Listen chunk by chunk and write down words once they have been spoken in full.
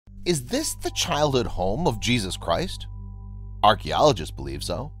Is this the childhood home of Jesus Christ? Archaeologists believe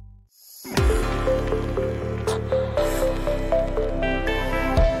so.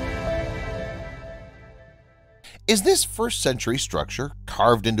 Is this first-century structure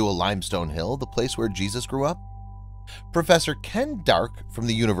carved into a limestone hill the place where Jesus grew up? Professor Ken Dark from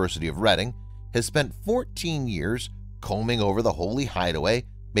the University of Reading has spent 14 years combing over the holy hideaway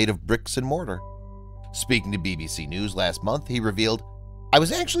made of bricks and mortar. Speaking to BBC News last month, he revealed, "I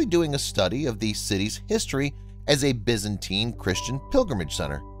was actually doing a study of the city's history as a Byzantine Christian pilgrimage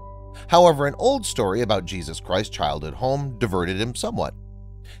center. However, an old story about Jesus Christ's childhood home diverted him somewhat.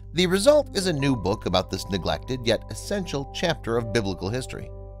 The result is a new book about this neglected yet essential chapter of biblical history.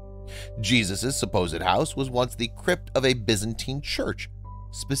 Jesus' supposed house was once the crypt of a Byzantine church,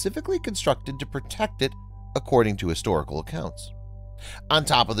 specifically constructed to protect it according to historical accounts. On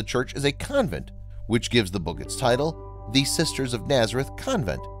top of the church is a convent, which gives the book its title, The Sisters of Nazareth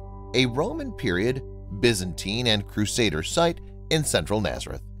Convent, a Roman period, Byzantine and Crusader site in central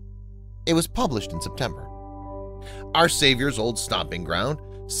Nazareth. It was published in September. Our Savior's old stomping ground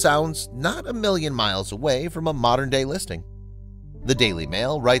sounds not a million miles away from a modern-day listing. The Daily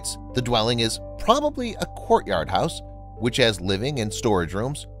Mail writes the dwelling is probably a courtyard house, which has living and storage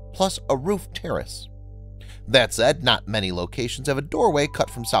rooms, plus a roof terrace. That said, not many locations have a doorway cut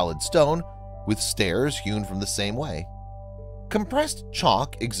from solid stone, with stairs hewn from the same way. Compressed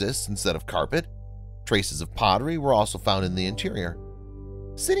chalk exists instead of carpet. Traces of pottery were also found in the interior.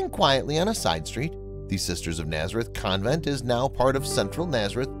 Sitting quietly on a side street, the Sisters of Nazareth Convent is now part of Central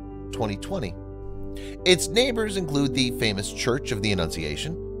Nazareth 2020. Its neighbors include the famous Church of the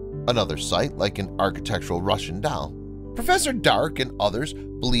Annunciation, another site like an architectural Russian doll. Professor Dark and others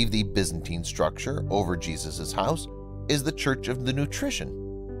believe the Byzantine structure over Jesus' house is the Church of the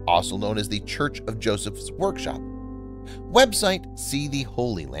Nutrition, also known as the Church of Joseph's Workshop. Website See the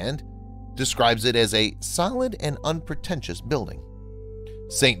Holy Land describes it as a solid and unpretentious building.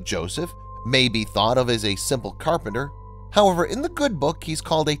 Saint Joseph may be thought of as a simple carpenter. However, in the good book, he's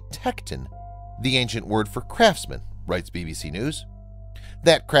called a tekton, the ancient word for craftsman, writes BBC News.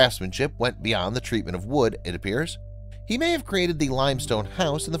 That craftsmanship went beyond the treatment of wood, it appears. He may have created the limestone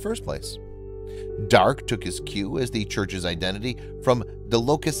house in the first place. Dark took his cue as the church's identity from De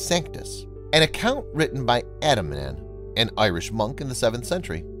Locus Sanctus, an account written by Adamnan, an Irish monk in the 7th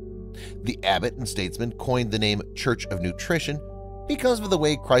century. The abbot and statesman coined the name Church of Nutrition because of the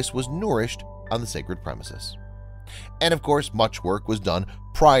way Christ was nourished on the sacred premises. And of course, much work was done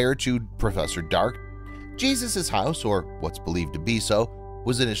prior to Professor Dark. Jesus' house, or what's believed to be so,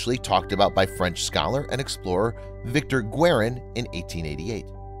 was initially talked about by French scholar and explorer Victor Guérin in 1888.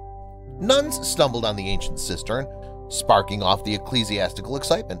 Nuns stumbled on the ancient cistern, sparking off the ecclesiastical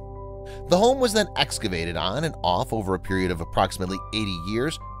excitement. The home was then excavated on and off over a period of approximately 80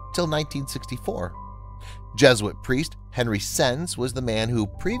 years till 1964. Jesuit priest Henry Sens was the man who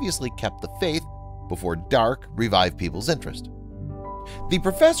previously kept the faith before Dark revived people's interest. The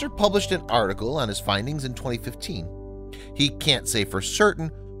professor published an article on his findings in 2015. He can't say for certain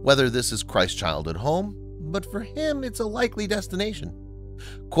whether this is Christ's childhood home, but for him it's a likely destination.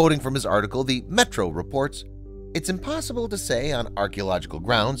 Quoting from his article, the Metro reports, "It's impossible to say on archaeological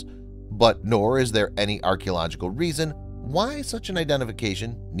grounds, but nor is there any archaeological reason why such an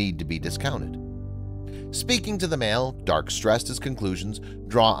identification need to be discounted." Speaking to the Mail, Dark stressed his conclusions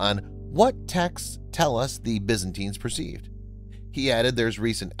draw on what texts tell us the Byzantines perceived. He added there's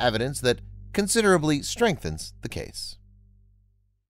recent evidence that considerably strengthens the case.